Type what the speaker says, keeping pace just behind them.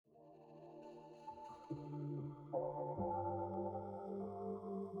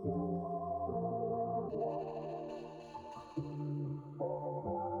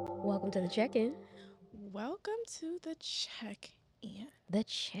welcome to the check-in. Welcome to the check-in. The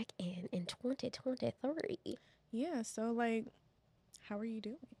check-in in 2023. Yeah, how are you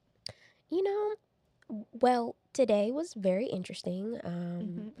doing? You know, well, today was very interesting.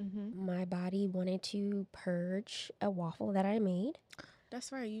 Mm-hmm. My body wanted to purge a waffle that I made.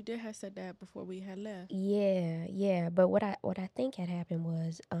 That's right. You did have said that before we had left. Yeah. But what I think had happened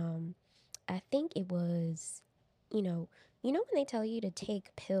was, I think it was, you know, when they tell you to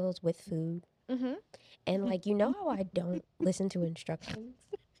take pills with food, Mm-hmm. and how I don't listen to instructions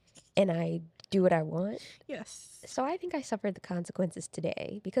and I do what I want. Yes. So I think I suffered the consequences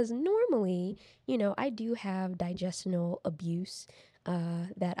today because normally, I do have digestional abuse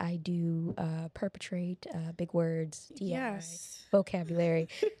that I do perpetrate, big words, TI, Yes. vocabulary.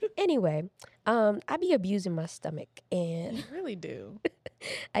 Anyway, I be abusing my stomach. And You really do.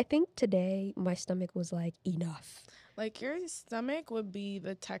 I think today my stomach was like, enough. Like your stomach would be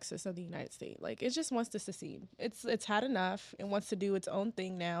the Texas of the United States. Like it just wants to secede. It's had enough. It wants to do its own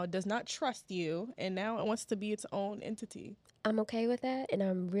thing now. It does not trust you, and now it wants to be its own entity. I'm okay with that. And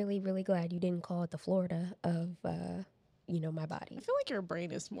I'm really, really glad you didn't call it the Florida of, my I body. feel like your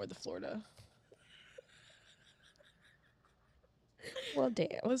brain is more the Florida. Well,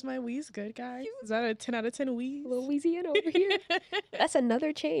 damn. Was my wheeze good, guys? Is that a 10 out of 10 wheeze? Louisiana over here. That's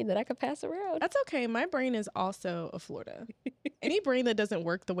another chain that I could pass around. That's okay. My brain is also a Florida. Any brain that doesn't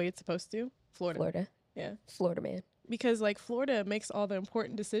work the way it's supposed to, Florida. Florida. Yeah. Florida man. Because Florida makes all the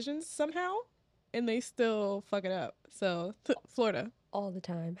important decisions somehow and they still fuck it up. So, Florida. All the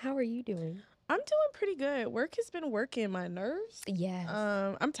time. How are you doing? I'm doing pretty good. Work has been working my nerves. Yes.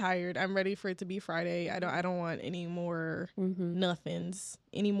 I'm tired. I'm ready for it to be Friday. I don't want any more nothings.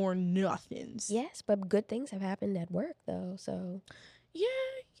 Any more nothings. Yes, but good things have happened at work though. So Yeah,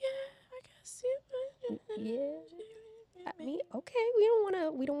 I guess yeah. I mean, okay,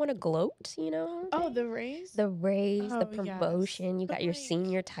 we don't wanna gloat, Oh, the raise? The raise, the Oh, promotion, yes. you got your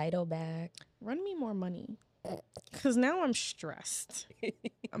senior title back. Run me more money. Because now I'm stressed.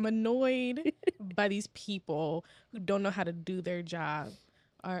 I'm annoyed by these people who don't know how to do their job.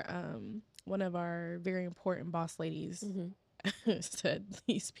 One of our very important boss ladies said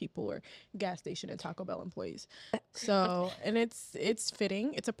these people were gas station and Taco Bell employees. So, and it's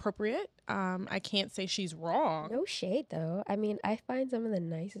fitting, it's appropriate. I can't say she's wrong. No shade though. I mean, I find some of the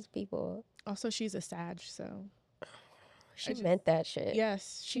nicest people. Also, she's a Sag, so she meant that shit.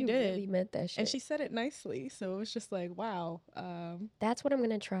 Yes, she did. Really meant that shit. And she said it nicely. So it was just like, wow. That's what I'm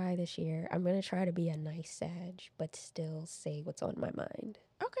going to try this year. I'm going to try to be a nice Sag, but still say what's on my mind.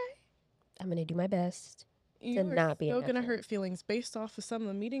 Okay. I'm going to do my best to not be still going to hurt feelings based off of some of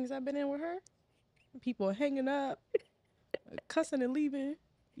the meetings I've been in with her. People hanging up, cussing and leaving.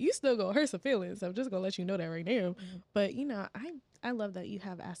 You still going to hurt some feelings. I'm just going to let you know that right now. But, I love that you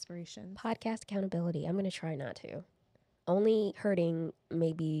have aspirations. Podcast accountability. I'm going to try not to. Only hurting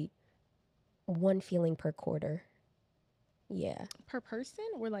maybe one feeling per quarter. Yeah. Per person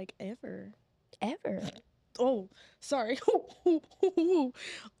or ever? Ever. Oh, sorry.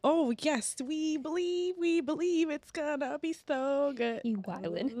 Oh, yes, we believe it's gonna be so good. You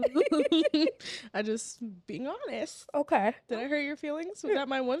wildin'. I just being honest. Okay. Did I hurt your feelings? Was that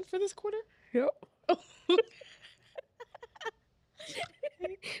my one for this quarter? Yep.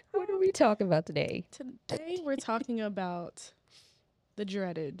 What are we talking about today? Today we're talking about the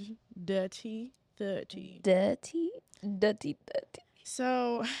dreaded dirty 30. Dirty.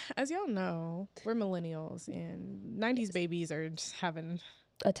 So, as y'all know, we're millennials and 90s babies are just having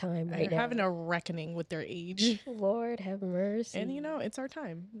a time right now. Having a reckoning with their age. Lord have mercy. And it's our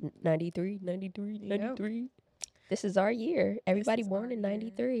time. 93. This is our year. Everybody born in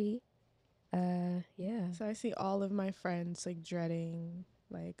 93. Yeah. So I see all of my friends dreading,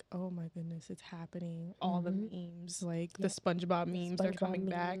 oh my goodness, it's happening. All the memes, the SpongeBob memes are coming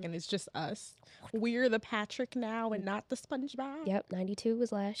back, and it's just us. We're the Patrick now and not the SpongeBob. Yep, 92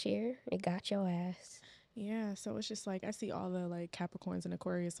 was last year. It got your ass. Yeah, so it's just I see all the Capricorns and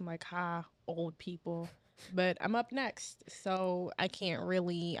Aquarius. I'm like, ha, old people. But I'm up next, so I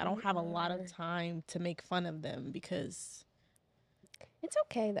don't have a lot of time to make fun of them because it's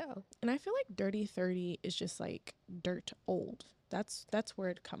okay though. And I feel like dirty 30 is just dirt old. That's where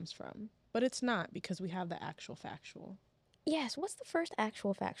it comes from. But it's not, because we have the actual factual. Yes, what's the first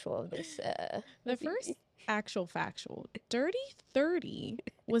actual factual of this? The first actual factual. Dirty 30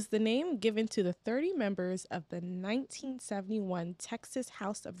 was the name given to the 30 members of the 1971 Texas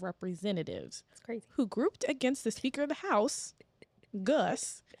House of Representatives. That's crazy. Who grouped against the Speaker of the House,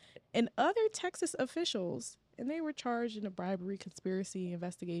 Gus, and other Texas officials. And they were charged in a bribery conspiracy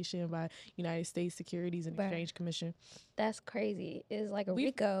investigation by United States Securities and Exchange Commission. That's crazy. It's like a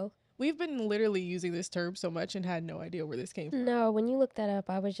RICO. We've been literally using this term so much and had no idea where this came from. No, when you looked that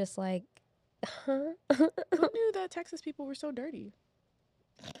up, I was just like, huh? Who knew that Texas people were so dirty?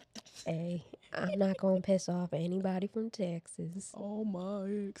 Hey, I'm not gonna piss off anybody from Texas. All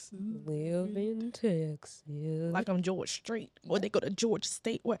my exes Live in Texas. like I'm George Strait, or they go to Georgia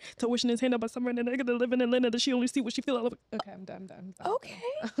State, where tuition is handled by someone and they're gonna live in Atlanta. That she only see what she feel. All over. Okay, I'm done. I'm done. Okay,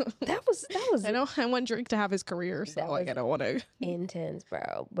 that was I know I want Drake to have his career, so That like I was don't want to. intense,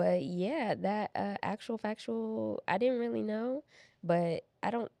 bro. But yeah, that actual factual, I didn't really know, but I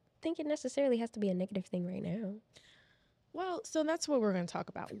don't think it necessarily has to be a negative thing right now. Well, so that's what we're going to talk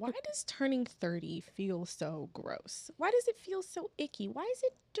about. Why does turning 30 feel so gross? Why does it feel so icky? Why is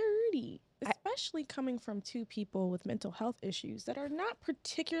it dirty? Especially coming from two people with mental health issues that are not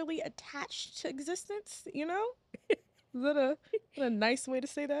particularly attached to existence, you know? Is that a nice way to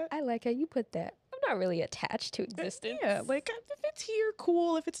say that? I like how you put that. I'm not really attached to existence. Yeah, like if it's here,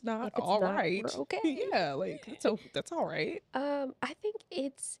 cool. If it's not, If it's all not, right. we're okay. Yeah, like that's all right. I think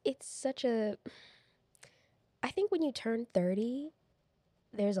it's such a. I think when you turn 30,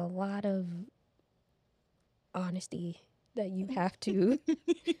 there's a lot of honesty that you have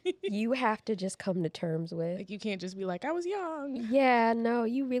to just come to terms with. Like you can't just be like, I was young. Yeah, no,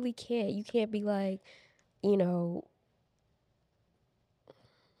 you really can't. You can't be like, you know,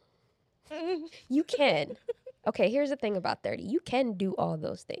 you can. Okay, here's the thing about 30. You can do all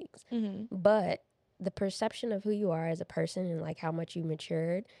those things. Mm-hmm. But the perception of who you are as a person and like how much you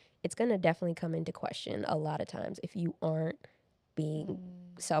matured, it's going to definitely come into question a lot of times if you aren't being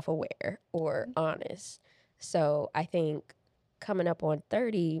self-aware or honest. So I think coming up on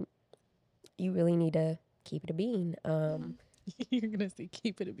 30, you really need to keep it a bean. You're gonna say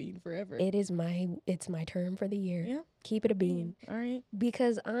keep it a bean forever. It's my term for the year. Yeah. Keep it a bean. All right.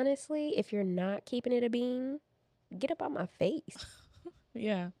 Because honestly, if you're not keeping it a bean, get up out my face.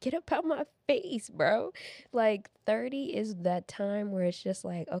 Yeah. Get up out my face, bro. Like 30 is that time where it's just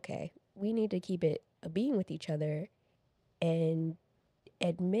like, okay, we need to keep it a being with each other and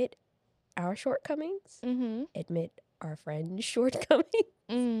admit our shortcomings, admit our friends' shortcomings,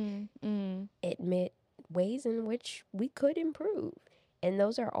 admit ways in which we could improve. And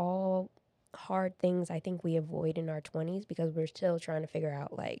those are all hard things I think we avoid in our 20s because we're still trying to figure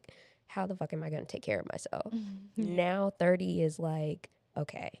out, like, how the fuck am I going to take care of myself? Now 30 is like,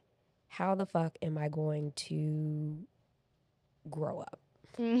 okay, how the fuck am I going to grow up?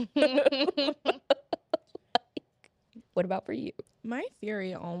 What about for you? My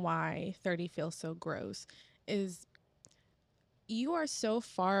theory on why 30 feels so gross is you are so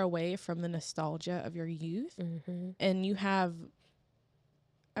far away from the nostalgia of your youth, and you have,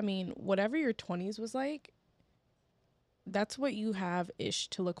 I mean, whatever your 20s was like, that's what you have ish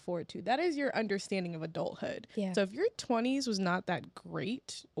to look forward to. That is your understanding of adulthood. Yeah. So if your 20s was not that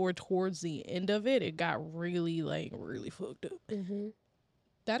great, or towards the end of it, it got really fucked up.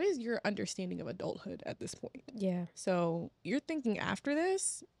 That is your understanding of adulthood at this point. Yeah. So you're thinking after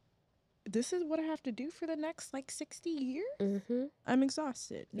this is what I have to do for the next like 60 years? I'm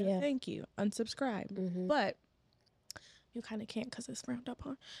exhausted. No, Yeah. thank you. Unsubscribe. But you kind of can't because it's frowned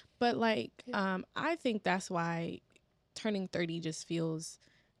upon. But like, I think that's why turning 30 just feels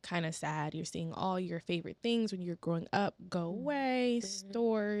kind of sad. You're seeing all your favorite things when you're growing up go away.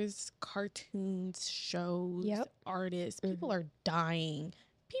 Stores, cartoons, shows, artists. People are dying.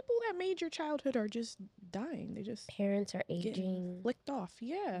 People that made your childhood are just dying. They just parents are aging, flicked off.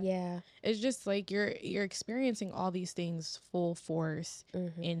 Yeah. It's just like you're experiencing all these things full force,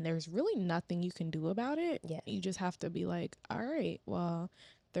 and there's really nothing you can do about it. Yeah. You just have to be like, all right, well,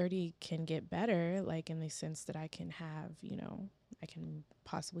 30 can get better, like in the sense that I can have, you know, I can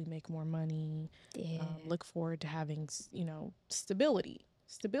possibly make more money. Look forward to having, you know, stability.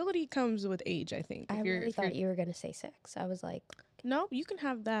 Stability comes with age, I think. I really thought you were going to say sex. I was like, no, you can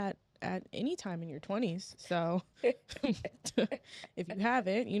have that at any time in your 20s. So if you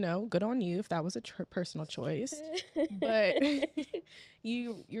haven't, you know, good on you if that was a personal choice. But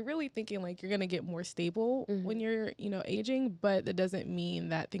you're really thinking like you're going to get more stable when you're, you know, aging, but that doesn't mean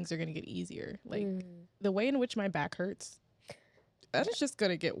that things are going to get easier. Like the way in which my back hurts, that is just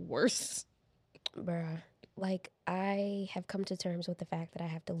going to get worse. Bruh. Like, I have come to terms with the fact that I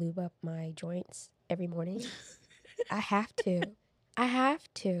have to lube up my joints every morning. I have to.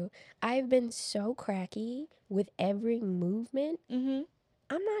 I've been so cracky with every movement. I'm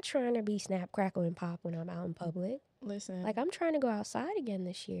not trying to be snap, crackle, and pop when I'm out in public. Listen. Like, I'm trying to go outside again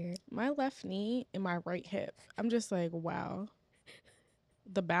this year. My left knee and my right hip, I'm just like, wow.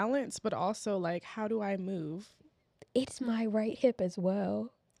 The balance, but also, like, how do I move? It's my right hip as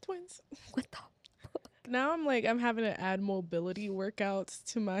well. Twins. What the fuck? Now I'm like, I'm having to add mobility workouts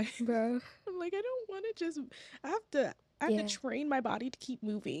to my. Bro. I'm like, I don't want to just. I have to. I have to Yeah. train my body to keep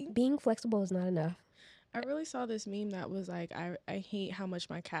moving. Being flexible is not enough. I really saw this meme that was like, I hate how much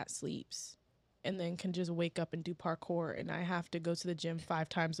my cat sleeps, and then can just wake up and do parkour, and I have to go to the gym 5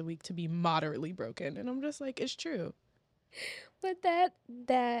 times a week to be moderately broken. And I'm just like, it's true. But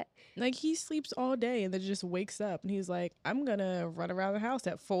that Like he sleeps all day and then just wakes up and he's like, I'm gonna run around the house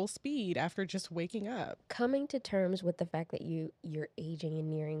at full speed after just waking up. coming to terms with the fact that you're aging and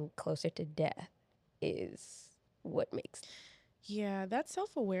nearing closer to death is what makes. Yeah, that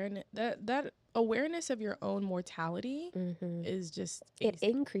self awareness, that awareness of your own mortality, Mm-hmm. is just It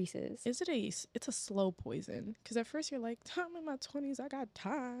increases. it's a slow poison, because at first you're like, I'm in my 20s, I got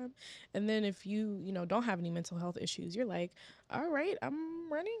time, and then if you don't have any mental health issues, you're like, all right,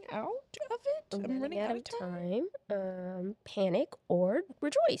 I'm running out of it. I'm Running running out out of of time. time, panic or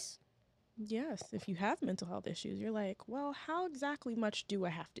rejoice. Yes, if you have mental health issues, you're like, well, how exactly much do I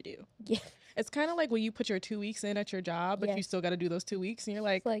have to do? Yeah. It's kind of like when you put your 2 weeks in at your job, but you Yes. still got to do those 2 weeks, and you're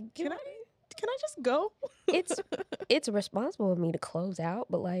like, It's like, you can know, I just go? it's it's responsible of me to close out,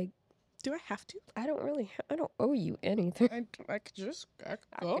 but like Do I have to? I don't owe you anything. I could just I could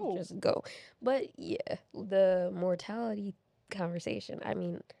I could go. just go. But yeah, the mortality conversation. I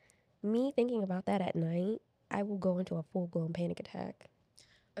mean, me thinking about that at night, I will go into a full-blown panic attack.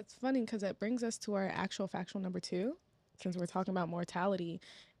 It's funny because it brings us to our actual factual number 2, since we're talking about mortality.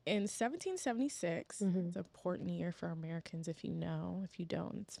 In 1776, Mm-hmm. it's an important year for Americans if you know. If you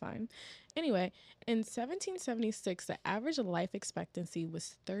don't, it's fine. Anyway, in 1776, the average life expectancy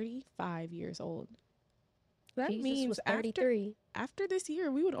was 35 years old. That Jesus means was 33. after this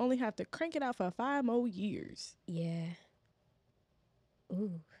year, we would only have to crank it out for 5 more years. Yeah.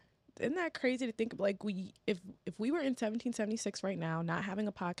 Ooh. Isn't that crazy to think of? Like, if we were in 1776 right now, not having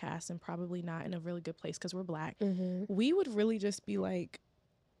a podcast and probably not in a really good place because we're black, Mm-hmm. we would really just be like,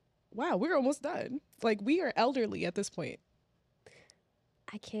 wow, we're almost done. Like, we are elderly at this point.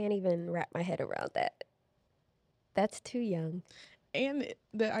 I can't even wrap my head around that. That's too young. And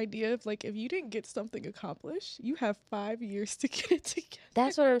the idea of like, if you didn't get something accomplished, you have 5 years to get it together.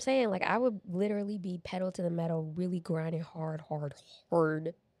 That's what I'm saying. Like I would literally be pedal to the metal, really grinding hard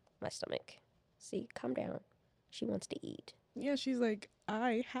my stomach. See, calm down. She wants to eat. Yeah, she's like,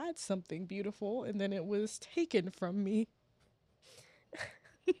 I had something beautiful and then it was taken from me.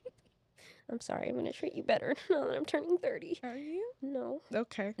 I'm sorry, I'm gonna treat you better now that I'm turning 30. Are you? No.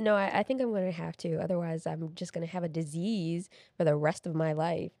 Okay. No, I think I'm gonna have to. Otherwise, I'm just gonna have a disease for the rest of my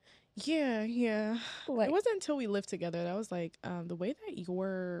life. Yeah. Like, It wasn't until we lived together that I was like, the way that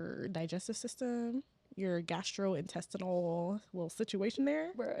your digestive system, your gastrointestinal little situation there,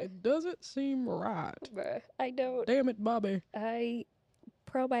 bruh, it doesn't seem right. bruh, I don't. Damn it, Bobby.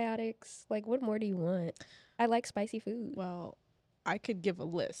 Probiotics. Like, what more do you want? I like spicy food. Well, I could give a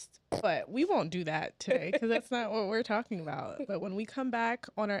list, but we won't do that today because that's not what we're talking about. But when we come back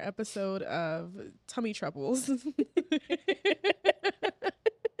on our episode of tummy troubles,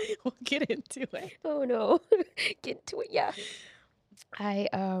 we'll get into it. Oh no. Get to it. Yeah.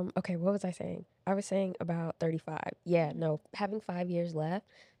 Okay, what was I saying? I was saying about 35. Yeah, no, having 5 years left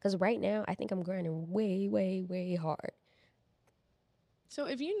cuz right now I think I'm grinding way way hard. So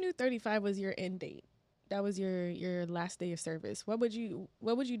if you knew 35 was your end date, that was your last day of service, what would you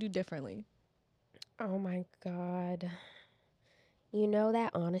do differently? Oh my god. You know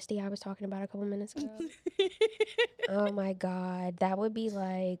that honesty I was talking about a couple minutes ago? Oh my god, that would be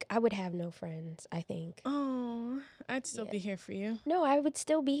like I would have no friends, I think. Oh, I'd still Yeah. be here for you. No, I would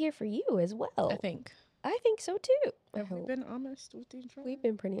still be here for you as well. I think. I think so too. I Have we hope. been honest with each other? We've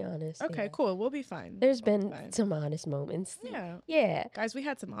been pretty honest. Okay, Yeah. cool. We'll be fine. There's We'll be been fine. some honest moments. Yeah. Yeah. Guys, we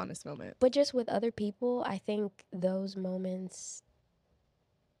had some honest moments. But just with other people, I think those moments,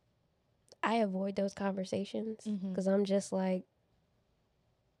 I avoid those conversations because I'm just like,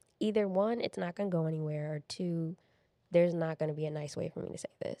 either one, it's not going to go anywhere, or two, there's not going to be a nice way for me to say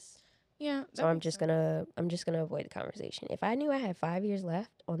this. Yeah. So I'm just gonna avoid the conversation. If I knew I had 5 years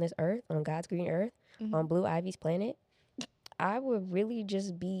left on this earth, on God's green earth, on Blue Ivy's planet, I would really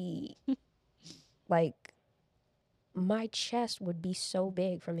just be like, my chest would be so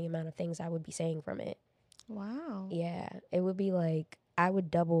big from the amount of things I would be saying from it. Wow. Yeah, it would be like I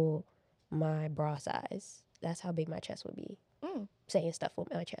would double my bra size. That's how big my chest would be. Saying stuff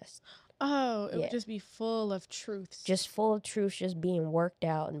with my chest. Oh, it would just be full of truths. Just full of truth, just being worked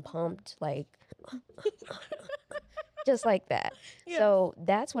out and pumped, like just like that. Yeah. So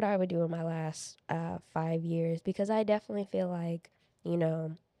that's what I would do in my last 5 years, because I definitely feel like, you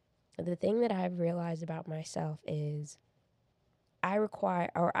know, the thing that I've realized about myself is I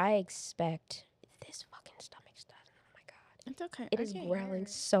expect this fucking It's okay. It I is can't hear growling it.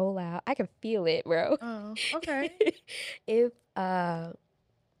 so loud. I can feel it, bro. Oh, okay. If I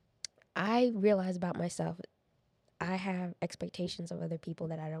realize about myself, I have expectations of other people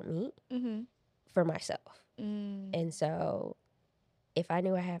that I don't meet Mm-hmm. for myself. Mm. And so if I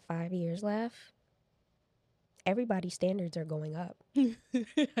knew I had 5 years left, everybody's standards are going up.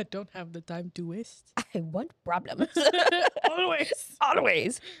 I don't have the time to waste. I want problems. Always.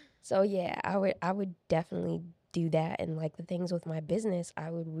 Always. So yeah, I would definitely do that. And like the things with my business,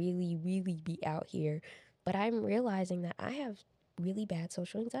 I would really, really be out here. But I'm realizing that I have really bad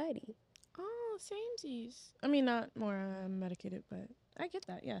social anxiety. Oh, samesies. I mean, not more medicated, but I get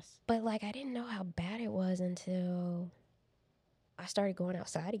that. Yes. But like I didn't know how bad it was until I started going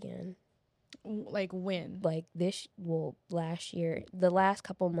outside again. Like when? Like last year, the last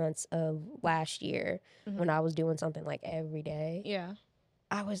couple months of last year, when Mm-hmm. I was doing something like every day, Yeah.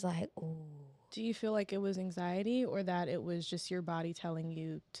 I was like, ooh, Do you feel like it was anxiety or that it was just your body telling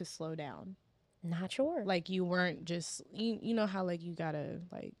you to slow down? not sure. Like you weren't just you know how like you gotta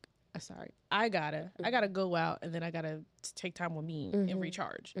like sorry I gotta go out and then I gotta take time with me and Mm-hmm.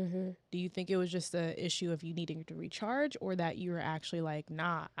 recharge. Mm-hmm. Do you think it was just the issue of you needing to recharge or that you were actually like,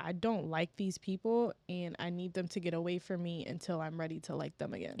 nah, I don't like these people and I need them to get away from me until I'm ready to like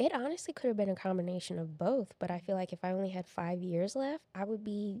them again? It honestly could have been a combination of both, but I feel like if I only had 5 years left, I would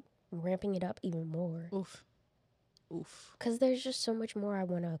be ramping it up even more. Oof. Oof. Because there's just so much more I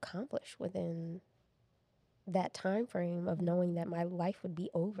want to accomplish within that time frame of knowing that my life would be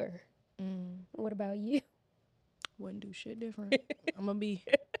over. Mm. What about you? Wouldn't do shit different. I'm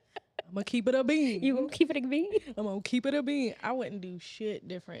gonna keep it a You gonna bean. keep it a bean? I'm gonna keep it a bean. I wouldn't do shit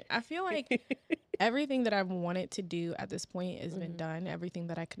different. I feel like everything that I've wanted to do at this point has been done. Everything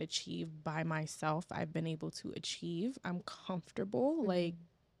that I could achieve by myself, I've been able to achieve. I'm comfortable. Like,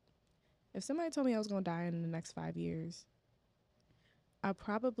 if somebody told me I was going to die in the next 5 years, I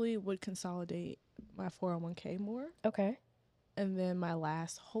probably would consolidate my 401k more. Okay. And then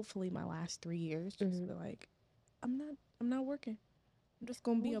hopefully my last 3 years, just be like, I'm not working. I'm just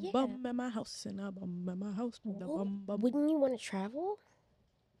going to be Well, a yeah. bum at my house and a bum at my house. And a Well, bum. wouldn't you want to travel?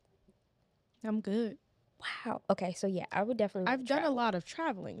 I'm good. Wow. Okay, so yeah, I would definitely want I've to done a travel. lot of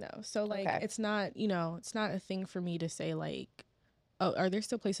traveling though. So like Okay. it's not, it's not a thing for me to say like, oh, are there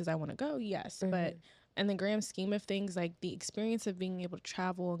still places I want to go? Yes, but in the grand scheme of things, like the experience of being able to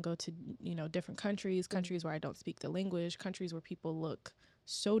travel and go to, different countries where I don't speak the language, countries where people look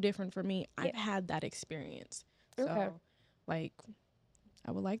so different from me, Yeah. I've had that experience. Okay. So like I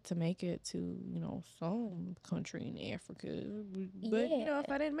would like to make it to, some country in Africa. But, Yeah.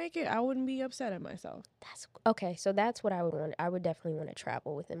 if I didn't make it, I wouldn't be upset at myself. That's okay. So that's what I would want. I would definitely want to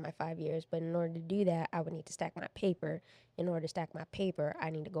travel within my 5 years. But in order to do that, I would need to stack my paper. In order to stack my paper,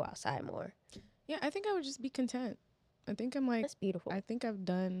 I need to go outside more. Yeah, I think I would just be content. I think I'm like, That's beautiful. I think I've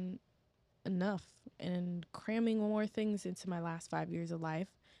done enough, and cramming more things into my last 5 years of life,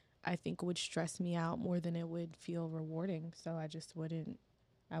 I think would stress me out more than it would feel rewarding. So I just wouldn't,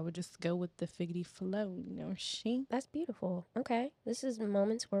 I would just go with the figgity flow, she. That's beautiful. Okay. This is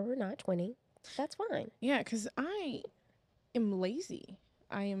moments where we're not 20. That's fine. Yeah, because I am lazy.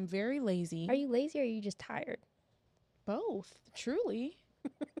 I am very lazy. Are you lazy or are you just tired? Both, truly.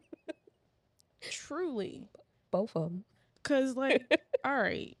 Truly. Both of them. Because, like, all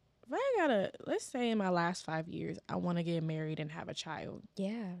right, if I gotta, let's say in my last 5 years, I want to get married and have a child.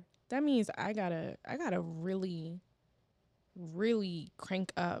 Yeah. That means I gotta really, really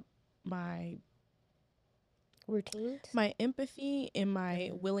crank up my Routines? my empathy and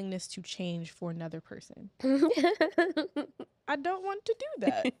my willingness to change for another person. I don't want to do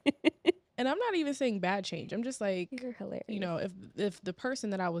that. And I'm not even saying bad change. I'm just like, You're hilarious. If the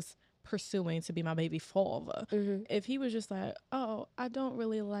person that I was pursuing to be my baby father, if he was just like, oh, I don't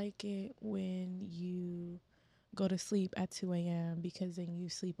really like it when you go to sleep at 2 a.m. because then you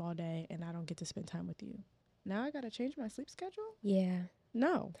sleep all day and I don't get to spend time with you. Now I got to change my sleep schedule? Yeah.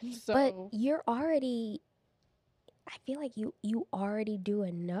 No. So, But you're already, I feel like you already do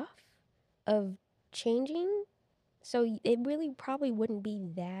enough of changing. So it really probably wouldn't be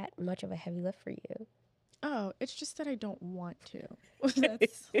that much of a heavy lift for you. oh, it's just that I don't want to.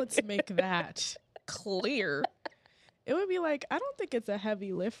 Let's make that clear. It would be like, I don't think it's a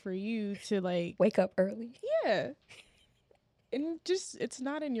heavy lift for you to like, Wake up early. yeah. And just, it's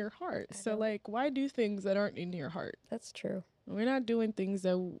not in your heart. So, like, why do things that aren't in your heart? That's true. We're not doing things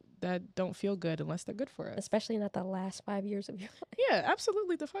that don't feel good unless they're good for us. Especially not the last 5 years of your life. Yeah,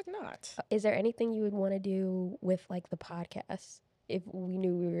 absolutely the fuck not. Is there anything you would want to do with like the podcast if we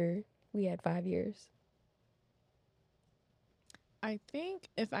knew we had 5 years? I think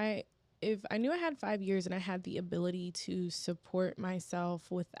if I if I knew I had 5 years and I had the ability to support myself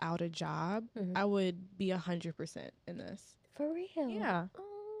without a job, I would be 100% in this. For real? Yeah. Oh.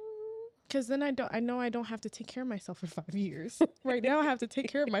 Because then I know I don't have to take care of myself for 5 years. Right now I have to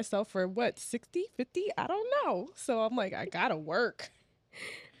take care of myself for what, 60, 50? I don't know. So I'm like, I gotta work.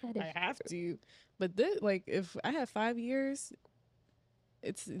 I have to. But this, like, if I have 5 years,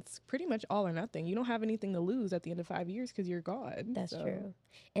 it's pretty much all or nothing. You don't have anything to lose at the end of 5 years because you're gone. That's true.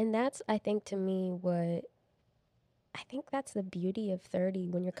 And that's, I think, to me, what I think that's the beauty of 30.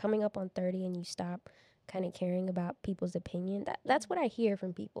 When you're coming up on 30 and you stop kind of caring about people's opinion, that's what I hear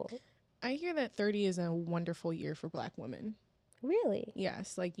from people. I hear that 30 is a wonderful year for Black women. Really?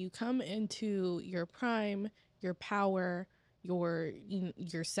 Yes, like you come into your prime, your power, your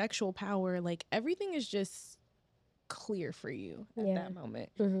sexual power, like everything is just clear for you at that moment.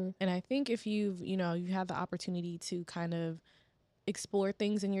 And I think if you have the opportunity to kind of explore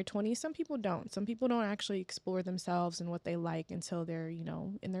things in your 20s, some people don't. Some people don't actually explore themselves and what they like until they're,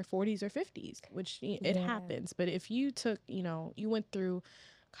 in their 40s or 50s, which it happens. But if you took, you went through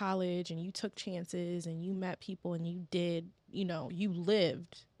college and you took chances and you met people and you did, you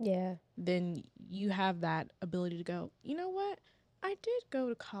lived, then you have that ability to go, you know what? I did go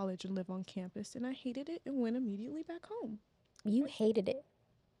to college and live on campus and I hated it and went immediately back home. You hated it?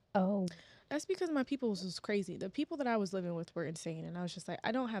 Oh. That's because my people was crazy. The people that I was living with were insane, and I was just like,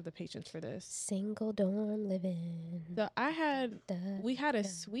 I don't have the patience for this. Single dorm living. So we had a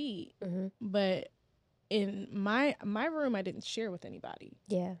suite, but in my room, I didn't share with anybody.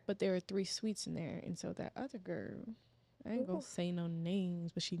 Yeah. But there were 3 suites in there, and so that other girl, I ain't gonna say no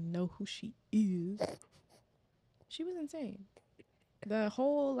names, but she know who she is. She was insane. The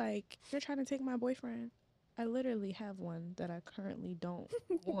whole, like, you're trying to take my boyfriend. I literally have one that I currently don't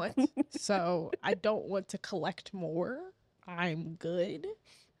want. So I don't want to collect more. I'm good.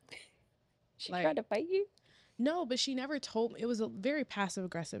 She tried to fight you? No, but she never told me. It was a very passive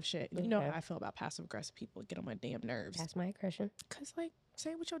aggressive shit. You know how I feel about passive aggressive people. Get on my damn nerves. That's my aggression. Because, like,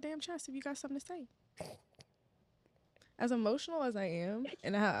 say it with your damn chest if you got something to say. As emotional as I am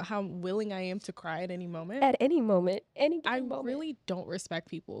and how willing I am to cry at any moment. At any moment. I really don't respect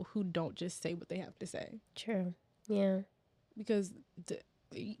people who don't just say what they have to say. True. Yeah. Because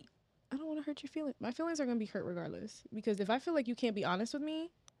I don't want to hurt your feelings. My feelings are going to be hurt regardless. Because if I feel like you can't be honest with me,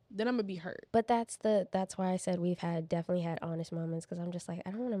 then I'm going to be hurt. But that's why I said we've definitely had honest moments, because I'm just like,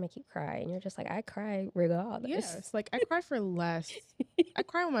 I don't want to make you cry. And you're just like, I cry regardless. Yes. Like, I cry for less. I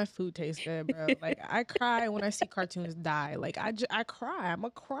cry when my food tastes good, bro. Like, I cry when I see cartoons die. Like, I cry. I'm a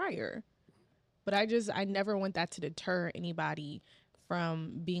crier. But I never want that to deter anybody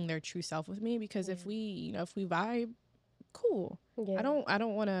from being their true self with me. Because if we vibe, cool. Yeah. I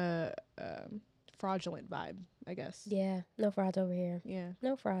don't want a fraudulent vibe, I guess. Yeah. No frauds over here. Yeah.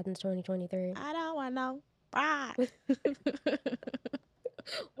 No frauds in 2023. I don't want no fraud.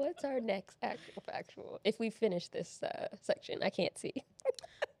 What's our next factual? If we finish this section, I can't see.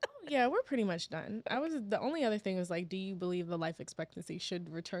 Yeah, we're pretty much done. The only other thing was like, do you believe the life expectancy should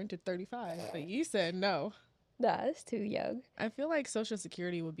return to 35? But you said no. Nah, it's too young. I feel like Social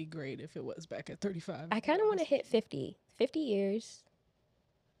Security would be great if it was back at 35. I kind of want to hit 50. 50 years.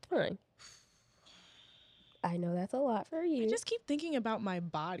 Fine. I know that's a lot for you. I just keep thinking about my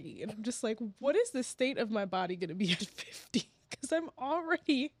body, and I'm just like, what is the state of my body going to be at 50? Because I'm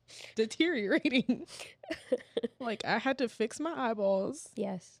already deteriorating. Like, I had to fix my eyeballs.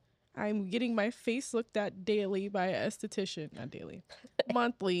 Yes. I'm getting my face looked at daily by an esthetician. Not daily.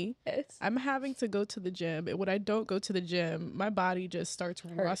 Monthly. Yes. I'm having to go to the gym. And when I don't go to the gym, my body just starts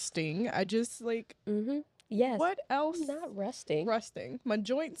rusting. I just, like... Mm-hmm. Yes. What else? Not rusting. Rusting. My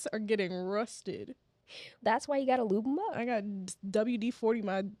joints are getting rusted. That's why you got to lube them up. I got WD-40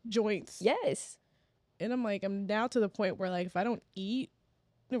 my joints. Yes. And I'm now to the point where, like, if I don't eat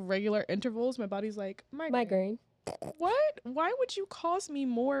regular intervals, my body's like, migraine. What? Why would you cause me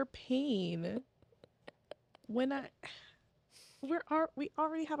more pain when we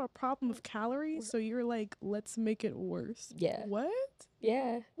already have a problem of calories, so you're like, let's make it worse. Yeah. What?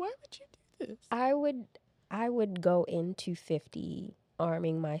 Yeah. Why would you do this? I would go into 50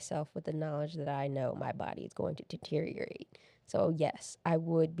 arming myself with the knowledge that I know my body is going to deteriorate. So yes, I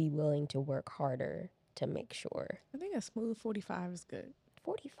would be willing to work harder to make sure. I think a smooth 45 is good.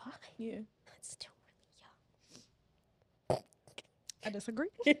 45? Yeah. That's still really young. I disagree.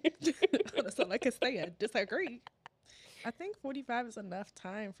 That's all I can say. I disagree. I think 45 is enough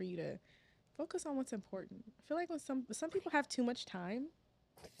time for you to focus on what's important. I feel like when some people have too much time.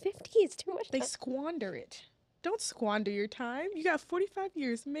 50 is too much time. They squander it. Don't squander your time. You got 45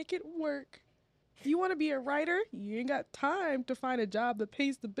 years. Make it work. You want to be a writer? You ain't got time to find a job that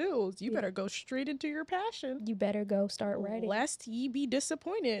pays the bills. You Yeah. better go straight into your passion, You better go start writing. lest ye be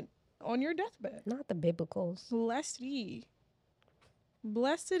disappointed on your deathbed. Not the biblicals. Lest ye.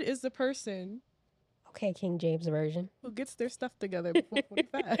 Blessed is the person Okay, King James Version. who gets their stuff together before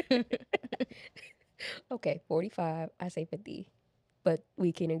 45. Okay, 45. I say 50. But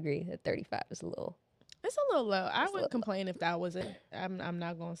we can agree that 35 is a little. It's a little low. I It's a wouldn't little complain if that was it. I'm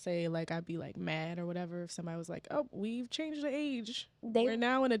not gonna say like I'd be like mad or whatever if somebody was like, "Oh, we've changed the age. We're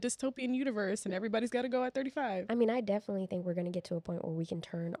now in a dystopian universe and everybody's got to go at 35." I mean, I definitely think we're going to get to a point where we can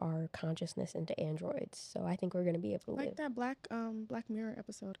turn our consciousness into androids. So I think we're going to be able to Like live. that Black Mirror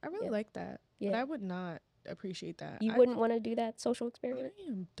episode. I really Yeah. like that. Yeah. But I would not appreciate that. You wouldn't want to do that social experiment? I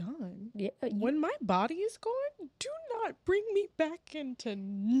am done. Yeah. When my body is gone, do not bring me back into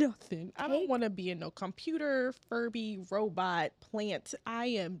nothing. I don't want to be in no computer, Furby, robot, plant. I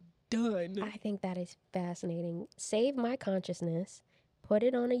am done. I think that is fascinating. Save my consciousness, put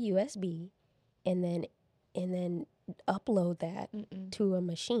it on a USB, and then upload that to a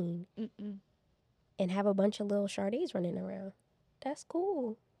machine and have a bunch of little Shardays running around. That's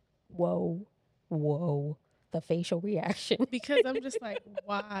cool. Whoa. The facial reaction. Because I'm just like,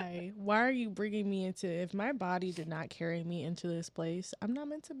 why? Why are you bringing me into, if my body did not carry me into this place, I'm not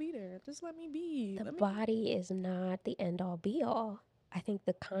meant to be there. Just let me be. The body is not the end all be all. I think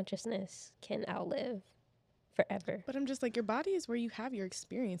the consciousness can outlive forever. But I'm just like, your body is where you have your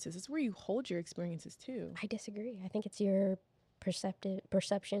experiences. It's where you hold your experiences too. I disagree. I think it's your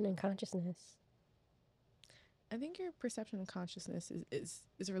perception and consciousness. I think your perception and consciousness is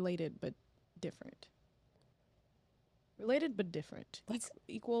related but different. Related but different.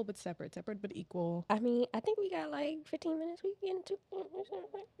 Equal but separate. Separate but equal. I mean, I think we got like 15 minutes we can get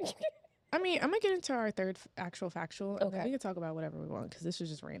into. I mean, I'm going to get into our third actual factual. Okay. And then we can talk about whatever we want because this is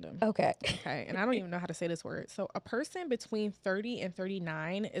just random. Okay. Okay. And I don't even know how to say this word. So a person between 30 and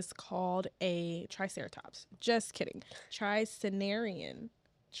 39 is called a triceratops. Just kidding. Tricenarian.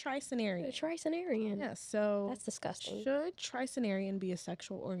 Yeah. So that's disgusting. Should tricenarian be a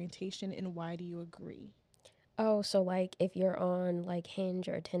sexual orientation and why do you agree? Oh, so like if you're on like Hinge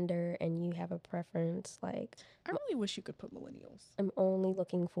or Tinder and you have a preference, like I really wish you could put millennials. I'm only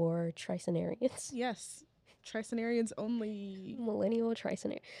looking for tricenarians. Yes, tricenarians only. Millennial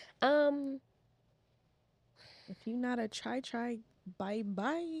tricenarian. If you're not a try, bye.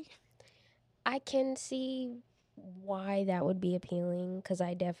 I can see why that would be appealing because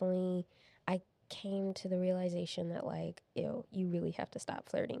I came to the realization that like, you really have to stop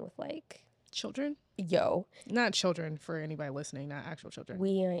flirting with like children. Not children for anybody listening, not actual children.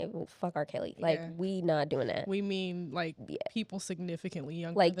 We ain't fuck R. Kelly. Like we not doing that. We mean like people significantly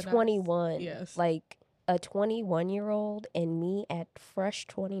younger like than 21. Us. Yes. Like a 21-year-old and me at fresh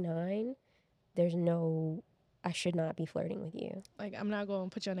 29, I should not be flirting with you. Like, I'm not going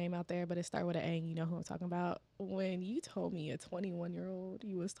to put your name out there, but it started with an A, and you know who I'm talking about. When you told me a 21-year-old,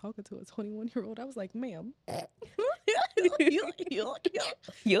 you was talking to a 21-year-old, I was like, ma'am.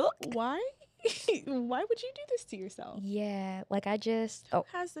 Yuck. Why? Why would you do this to yourself? Yeah, like Who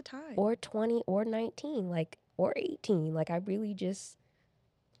has the time? Or 20 or 19, like, or 18. Like, I really just,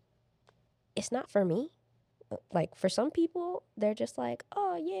 it's not for me. Like for some people, they're just like,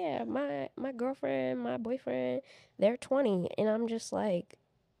 oh yeah, my girlfriend, my boyfriend, they're 20, and I'm just like,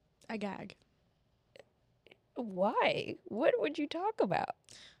 I gag. Why? What would you talk about?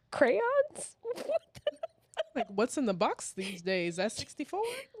 Crayons? Like what's in the box these days? That's 64.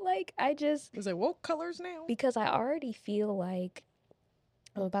 Like is it woke colors now? Because I already feel like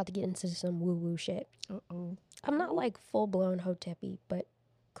I'm about to get into some woo woo shit. I'm not like full blown Hotepi, but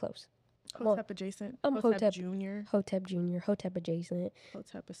close. Hotep adjacent. I'm Hotep Junior. Hotep Junior. Hotep adjacent.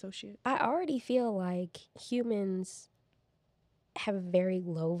 Hotep associate. I already feel like humans have very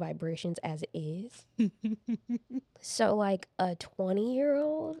low vibrations as it is. So like a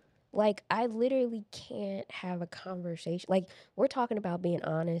 20-year-old, like I literally can't have a conversation. Like we're talking about being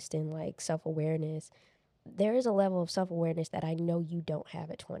honest and like self-awareness. There is a level of self-awareness that I know you don't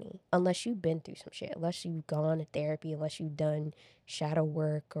have at 20, unless you've been through some shit, unless you've gone to therapy, unless you've done shadow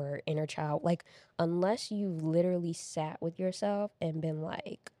work or inner child, like unless you've literally sat with yourself and been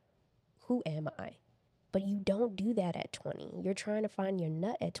like, who am I? But you don't do that at 20. You're trying to find your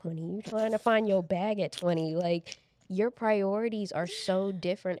nut at 20. You're trying to find your bag at 20. Like your priorities are so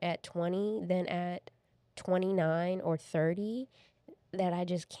different at 20 than at 29 or 30. That I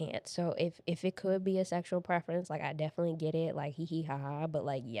just can't. So if it could be a sexual preference, like I definitely get it, like hee hee ha ha, but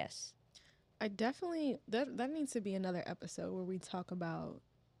like yes. I definitely that needs to be another episode where we talk about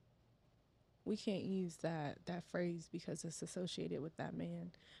we can't use that phrase because it's associated with that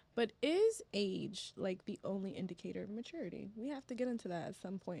man. But is age like the only indicator of maturity? We have to get into that at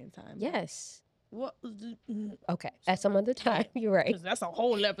some point in time. Yes. What? Okay. At some other time, you're right. Because that's a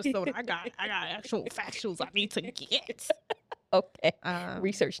whole episode. I got actual factuals I need to get. Okay.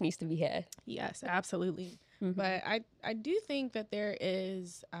 Research needs to be had. Yes, absolutely. Mhm. But I do think that there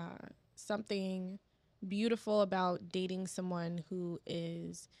is something beautiful about dating someone who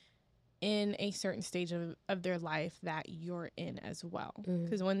is in a certain stage of their life that you're in as well.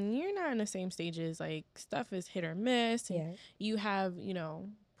 Because when you're not in the same stages, like stuff is hit or miss, and Yeah. you have,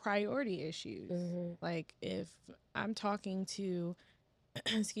 priority issues. Like if I'm talking to,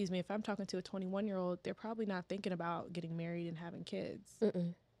 excuse me, if I'm talking to a 21-year-old, they're probably not thinking about getting married and having kids.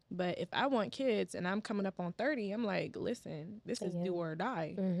 But if I want kids and I'm coming up on 30, I'm like, listen, this is do or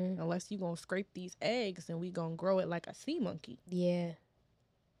die. Unless you going to scrape these eggs and we going to grow it like a sea monkey. Yeah.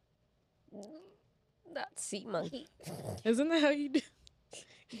 Not sea monkey. Isn't that how you do?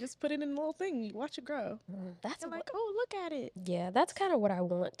 You just put it in a little thing. You watch it grow. That's You're like, oh, look at it. Yeah, that's kind of what I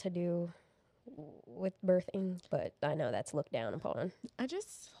want to do with birthing, but I know that's looked down upon. I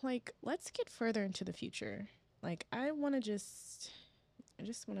just let's get further into the future. Like I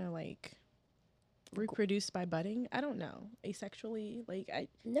just want to reproduce by budding. I don't know, asexually.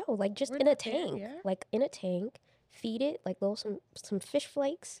 No, like just We're in a not there tank. yet. Like in a tank, feed it like some fish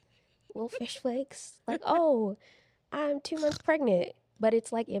flakes, little fish flakes. Like, oh, I'm 2 months pregnant, but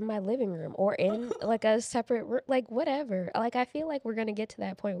it's like in my living room or in like a separate like whatever. Like I feel like we're gonna get to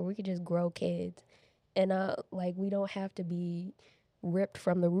that point where we could just grow kids, and like we don't have to be ripped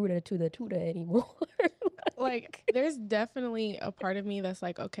from the rooter to the tutor anymore. Like there's definitely a part of me that's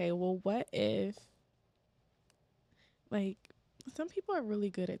like, okay, well, what if like some people are really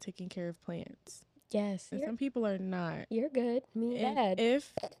good at taking care of plants Yes, and some people are not. you're good. Me And bad.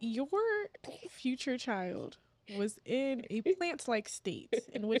 if your future child was in a plant-like state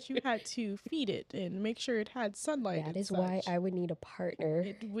in which you had to feed it and make sure it had sunlight, That and is why such, I would need a partner.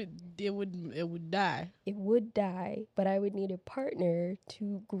 it would die. It would die, but I would need a partner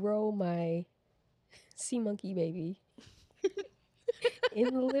to grow my sea monkey baby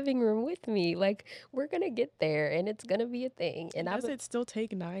in the living room with me. Like we're gonna get there, and it's gonna be a thing. And Does it still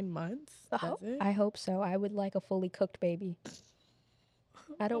take 9 months? Does it? I hope so. I would like a fully cooked baby.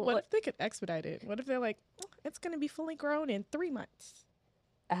 I don't What want. if they could expedite it? What if they're like, "Oh, it's gonna be fully grown in 3 months"?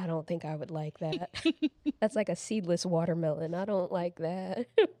 I don't think I would like that. That's like a seedless watermelon. I don't like that.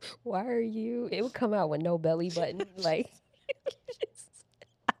 Why are you? It would come out with no belly button. Like,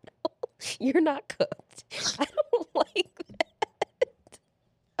 you're not cooked. I don't like that.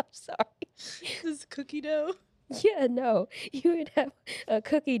 I'm sorry. This cookie dough. Yeah, no. You would have a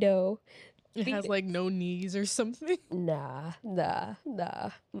cookie dough. It has like no knees or something. Nah.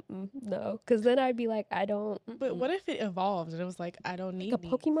 No. Because then I'd be like, I don't. But what if it evolved and it was like, I don't need Like a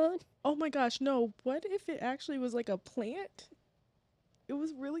Pokemon? Oh my gosh, no. What if it actually was like a plant? It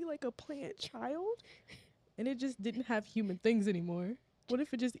was really like a plant child and it just didn't have human things anymore. What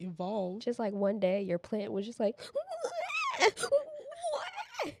if it just evolved? Just like one day your plant was just like,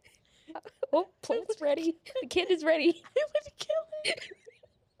 oh, plant's ready. The kid is ready. I would kill it.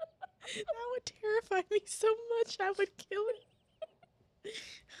 That would terrify me so much. I would kill it.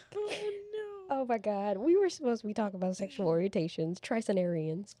 Oh no. Oh my God. We were supposed to be talking about sexual orientations,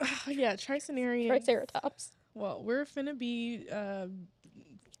 tricenarians, Yeah, tricenarians. triceratops. Well, we're finna be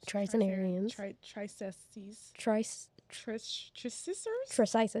Tricenarians. Tricesses. Tricissers?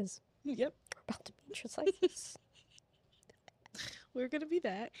 Tricyces. Yep. We're about to be tricyces. We're gonna be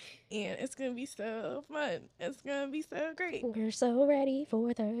that, and it's gonna be so fun. It's gonna be so great. We're so ready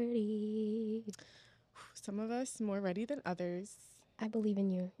for 30. Some of us more ready than others. I believe in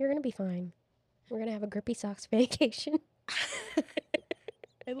you. You're gonna be fine. We're gonna have a grippy socks vacation.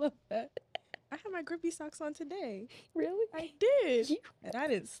 I love that. I had my grippy socks on today. Really? I did. And I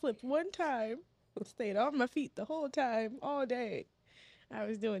didn't slip one time. Stayed on my feet the whole time, all day. I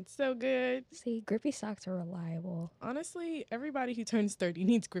was doing so good. See, grippy socks are reliable. Honestly, everybody who turns 30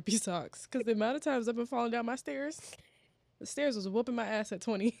 needs grippy socks. Because the amount of times I've been falling down my stairs, the stairs was whooping my ass at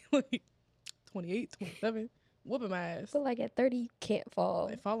 20, like 28, 27, whooping my ass. But like at 30, you can't fall.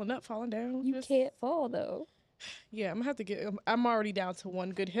 Like falling up, falling down. You can't fall though. Yeah, I'm gonna have to get. I'm already down to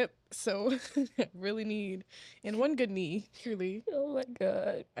one good hip, so I really need, and one good knee. Truly, Oh my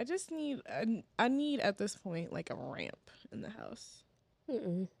God. I just need. I need at this point like a ramp in the house.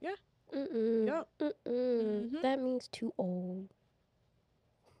 Mm-mm. Yeah. Mm-mm. Yep. Mm-mm. That means too old.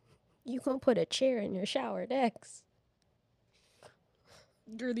 You gonna put a chair in your shower next.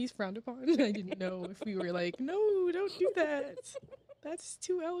 Are these frowned upon? I didn't know if we were like, no, don't do that. That's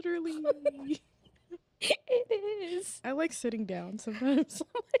too elderly. It is. I like sitting down sometimes.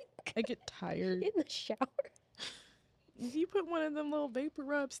 Oh my I get tired. In the shower. If you put one of them little vapor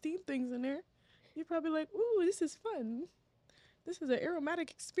rub steam things in there, you're probably like, ooh, this is fun. This is an aromatic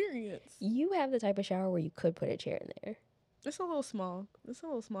experience. You have the type of shower where you could put a chair in there. It's a little small. It's a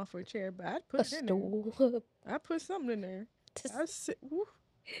little small for a chair, but I'd A put it in there. stool. I'd put something in there. I sit, woo.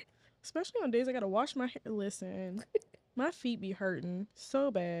 Especially on days I gotta wash my hair. Listen, my feet be hurting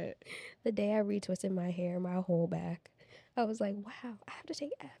so bad. The day I retwisted my hair, my whole back, I was like, wow, I have to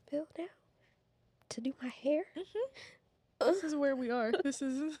take Advil now to do my hair? This is where we are. This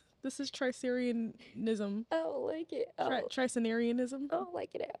is Tricerianism. I don't like it. Tricenarianism. I don't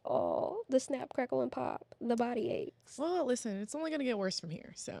like it at all. The snap, crackle, and pop. The body aches. Well, listen, it's only gonna get worse from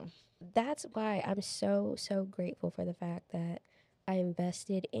here. So That's why I'm so, so grateful for the fact that I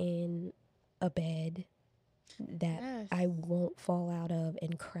invested in a bed that yes. I won't fall out of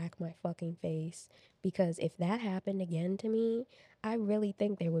and crack my fucking face. Because if that happened again to me, I really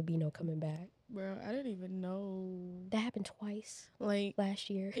think there would be no coming back. Bro, I didn't even know. That happened twice. Like last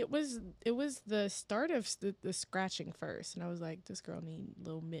year. It was the start of the scratching first, and I was like, this girl need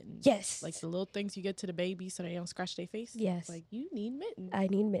little mittens. Yes. Like the little things you get to the baby so they don't scratch their face. Yes. Like, you need mittens. I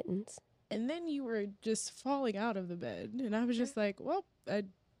need mittens. And then you were just falling out of the bed, and I was just like, well, a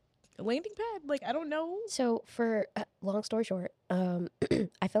landing pad. Like, I don't know. So for long story short,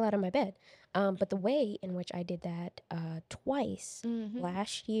 I fell out of my bed. But the way in which I did that twice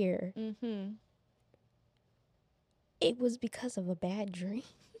last year, it was because of a bad dream.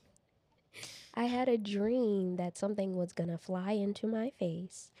 I had a dream that something was gonna fly into my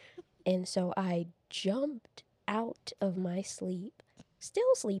face, and so I jumped out of my sleep,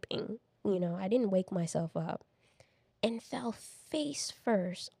 still sleeping. You know, I didn't wake myself up, and fell face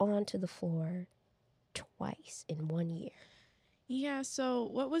first onto the floor twice in 1 year. Yeah, so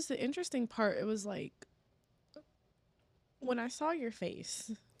what was the interesting part? It was like, when I saw your face,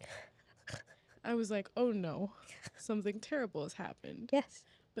 I was like, oh no, something terrible has happened. Yes.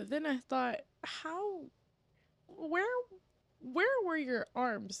 But then I thought, where were your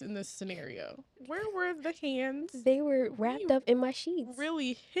arms in this scenario? Where were the hands? They were wrapped up in my sheets.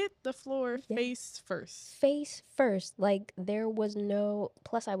 Really hit the floor face first. Face first. Like, there was no,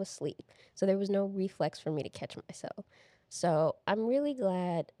 plus I was asleep, so there was no reflex for me to catch myself. So I'm really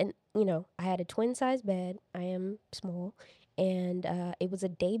glad. And, you know, I had a twin size bed. I am small. And it was a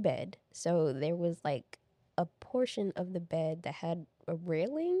day bed. So there was like a portion of the bed that had a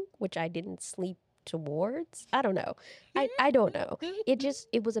railing, which I didn't sleep towards. I don't know. I don't know.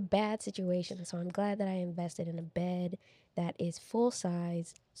 It was a bad situation. So I'm glad that I invested in a bed that is full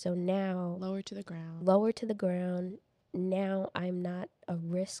size. So now lower to the ground. Now I'm not a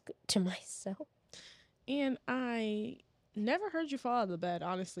risk to myself. And I never heard you fall out of the bed,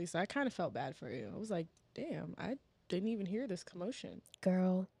 honestly. So I kind of felt bad for you. I was like, damn, I didn't even hear this commotion.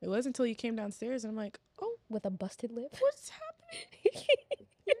 Girl. It wasn't until you came downstairs and I'm like, oh. With a busted lip? What's happening?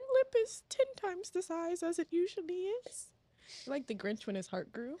 Your lip is 10 times the size as it usually is. Like the Grinch when his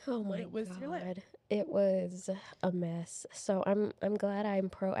heart grew. Oh my it was God. Your lip. It was a mess. So I'm glad I'm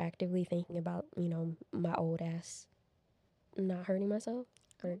proactively thinking about, you know, my old ass not hurting myself.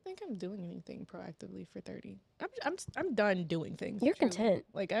 I don't think I'm doing anything proactively for 30. I'm done doing things. You're content.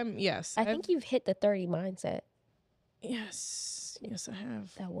 Like yes. I think you've hit the 30 mindset. Yes, I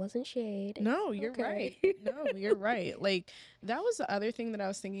have. That wasn't shade. No, you're right. No, you're right. Like, that was the other thing that I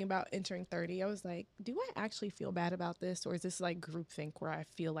was thinking about entering 30. I was like, do I actually feel bad about this? Or is this like groupthink where I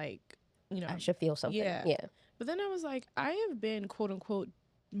feel like, you know, I should feel something. Yeah. But then I was like, I have been quote unquote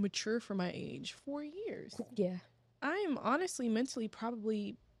mature for my age for years. Yeah. I am honestly mentally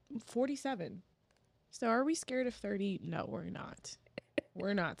probably 47. So are we scared of 30? No, we're not.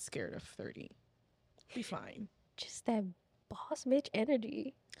 We're not scared of 30. Be fine. Just that boss bitch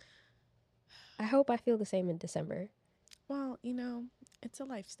energy. I hope I feel the same in December. Well, you know, it's a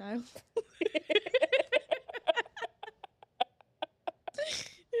lifestyle.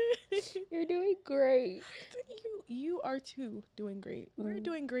 You're doing great. You are too doing great. We're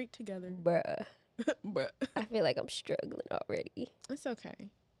doing great together. Bruh. Bruh. I feel like I'm struggling already. It's okay.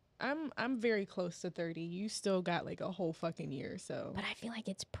 I'm very close to 30. You still got like a whole fucking year, so. But I feel like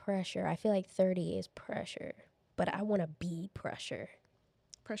it's pressure. I feel like 30 is pressure. But I want to be pressure.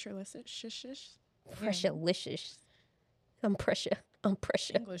 Pressureless. Shish. Pressurelicious. I'm pressure.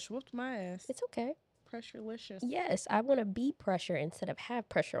 English whooped my ass. It's okay. Pressurelicious. Yes, I want to be pressure instead of have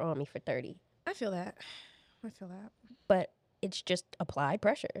pressure on me for 30. I feel that. But it's just applied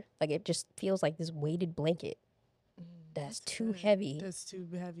pressure. Like, it just feels like this weighted blanket. That's too heavy. That's too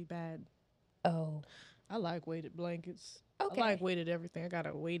heavy bad. Oh. I like weighted blankets. Okay. Okay. I like weighted everything. I got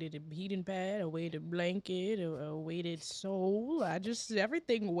a weighted heating pad, a weighted blanket, a weighted soul.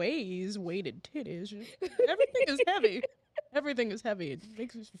 Everything weighs. Weighted titties. Everything is heavy. Everything is heavy. It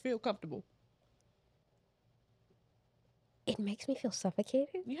makes me feel comfortable. It makes me feel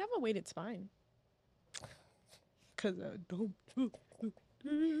suffocated. You have a weighted spine. Cause I don't.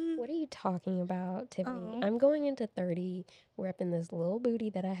 What are you talking about, Tiffany? Oh. I'm going into 30, repping this little booty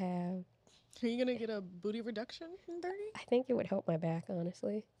that I have. Are you gonna get a booty reduction in 30? I think it would help my back,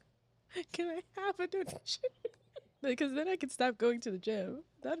 honestly. Can I have a donation? Because then I can stop going to the gym.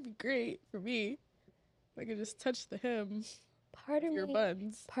 That'd be great for me. I could just touch the hem Part of of your me,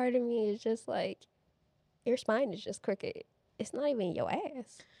 buns. part of me is just like, your spine is just crooked. It's not even your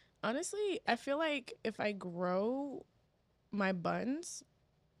ass. Honestly, I feel like if I grow my buns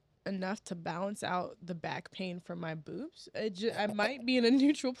enough to balance out the back pain from my boobs, I might be in a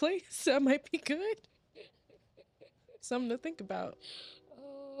neutral place. I might be good. Something to think about.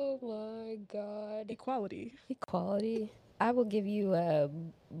 Oh my god. Equality. Equality. I will give you a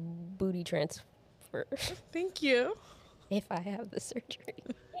booty transfer Thank you. if I have the surgery.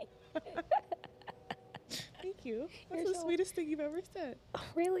 Thank you. That's You're the so- sweetest thing you've ever said. Oh,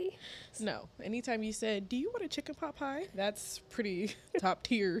 really? No. Anytime you said, "Do you want a chicken pot pie?" That's pretty top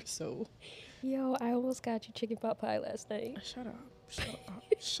tier. So Yo, I almost got you chicken pot pie last night. shut up. Shut up.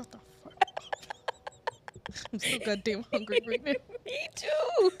 Shut the fuck up. I'm so goddamn hungry right now. Me too.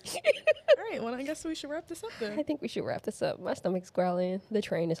 All right. Well, I guess we should wrap this up I then. think we should wrap this up. My stomach's growling. The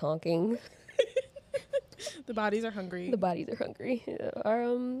train is honking. The bodies are hungry. The bodies are hungry.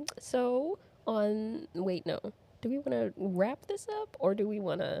 So wait, no. Do we want to wrap this up or do we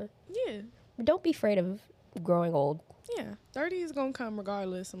want to? Yeah. Don't be afraid of growing old. Yeah. 30 is gonna come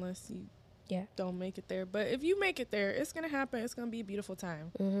regardless, unless you don't make it there. But if you make it there, it's gonna happen. It's gonna be a beautiful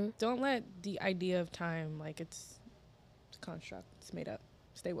time. Mm-hmm. Don't let the idea of time, like it's a construct. It's made up.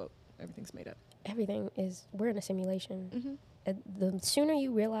 Stay woke. Everything's made up. We're in a simulation. Mm-hmm. And the sooner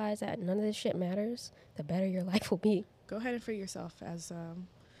you realize that none of this shit matters, the better your life will be. Go ahead and free yourself, as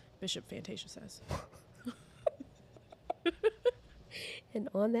Bishop Fantasia says. And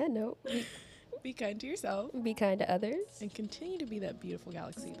on that note, Be kind to yourself be kind to others. and continue to be that beautiful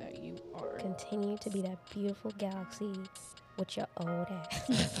galaxy that you are. Continue to be that beautiful galaxy with your old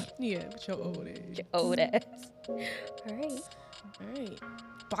ass. Yeah, with your old age. With your old ass. All right. All right.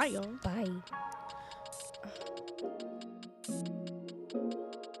 Bye, y'all. Bye.